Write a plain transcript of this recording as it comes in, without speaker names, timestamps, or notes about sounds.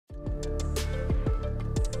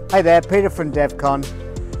Hey there, Peter from DevCon.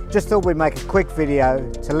 Just thought we'd make a quick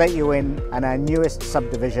video to let you in on our newest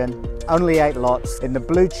subdivision, only 8 lots in the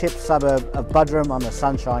blue chip suburb of Buderim on the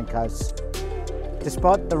Sunshine Coast.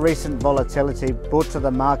 Despite the recent volatility brought to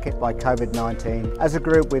the market by COVID-19, as a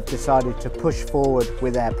group we've decided to push forward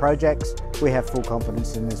with our projects. We have full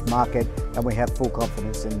confidence in this market and we have full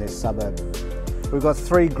confidence in this suburb. We've got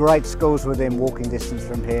 3 great schools within walking distance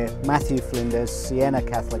from here: Matthew Flinders, Siena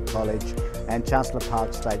Catholic College and Chancellor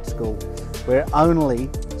Park State School. We're only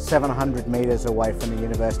 700 metres away from the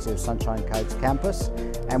University of Sunshine Coast campus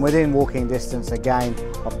and within walking distance again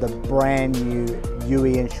of the brand new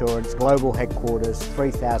UE Insurance global headquarters,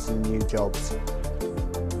 3,000 new jobs.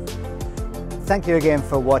 Thank you again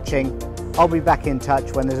for watching. I'll be back in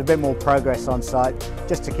touch when there's a bit more progress on site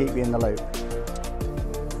just to keep you in the loop.